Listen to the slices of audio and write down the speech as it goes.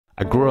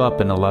I grew up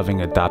in a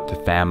loving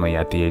adopted family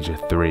at the age of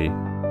 3,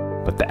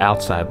 but the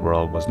outside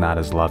world was not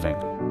as loving.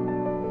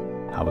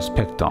 I was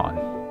picked on,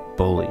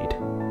 bullied,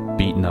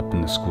 beaten up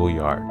in the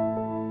schoolyard.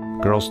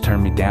 Girls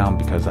turned me down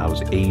because I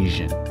was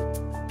Asian.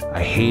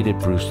 I hated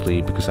Bruce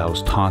Lee because I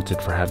was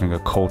taunted for having a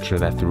culture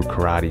that threw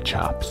karate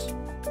chops.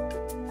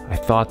 I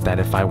thought that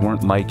if I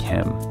weren't like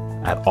him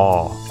at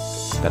all,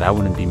 that I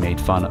wouldn't be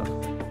made fun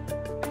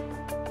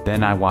of.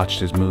 Then I watched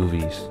his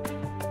movies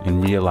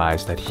and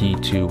realized that he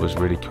too was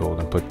ridiculed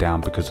and put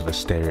down because of a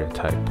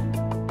stereotype.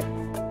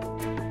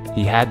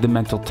 He had the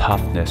mental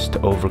toughness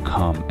to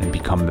overcome and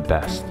become the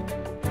best.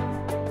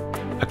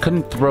 I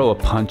couldn't throw a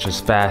punch as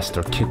fast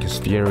or kick as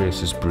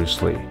furious as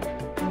Bruce Lee,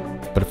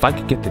 but if I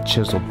could get the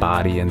chiseled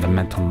body and the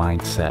mental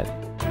mindset,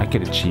 I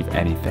could achieve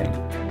anything.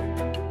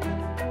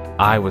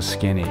 I was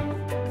skinny.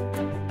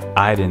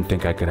 I didn't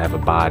think I could have a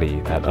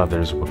body that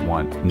others would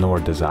want nor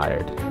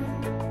desired,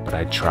 but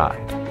I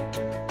tried.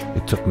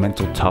 It took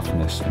mental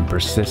toughness and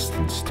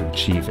persistence to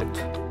achieve it.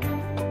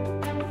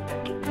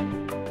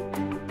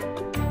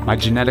 My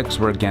genetics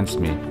were against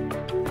me.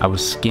 I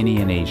was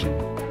skinny and Asian.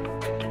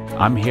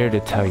 I'm here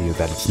to tell you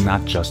that it's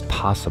not just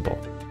possible,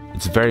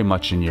 it's very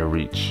much in your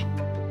reach.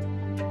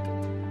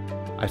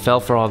 I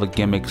fell for all the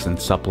gimmicks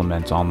and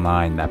supplements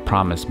online that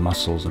promised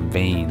muscles and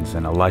veins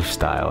and a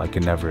lifestyle I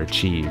could never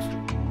achieve.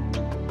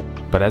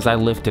 But as I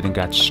lifted and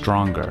got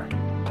stronger,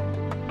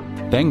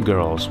 then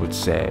girls would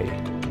say,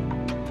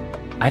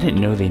 "I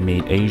didn't know they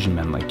made Asian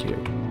men like you."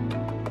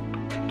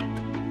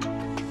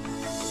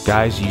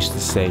 Guys used to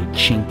say,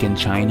 "Chink and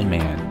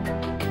Chinaman."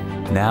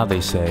 Now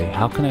they say,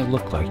 "How can I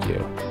look like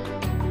you?"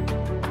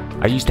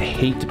 I used to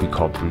hate to be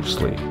called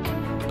Bruce Lee,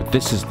 but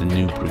this is the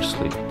new Bruce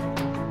Lee.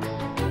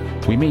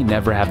 We may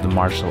never have the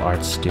martial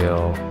arts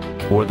skill,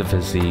 or the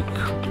physique,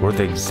 or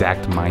the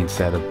exact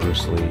mindset of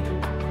Bruce Lee,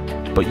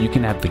 but you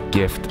can have the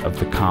gift of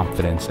the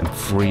confidence and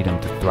freedom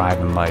to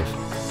thrive in life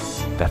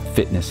that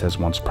fitness has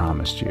once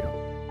promised you.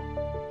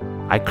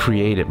 I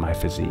created my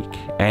physique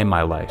and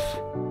my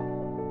life.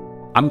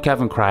 I'm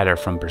Kevin Kreider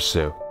from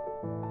Pursue.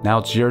 Now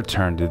it's your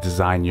turn to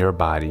design your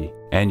body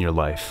and your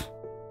life.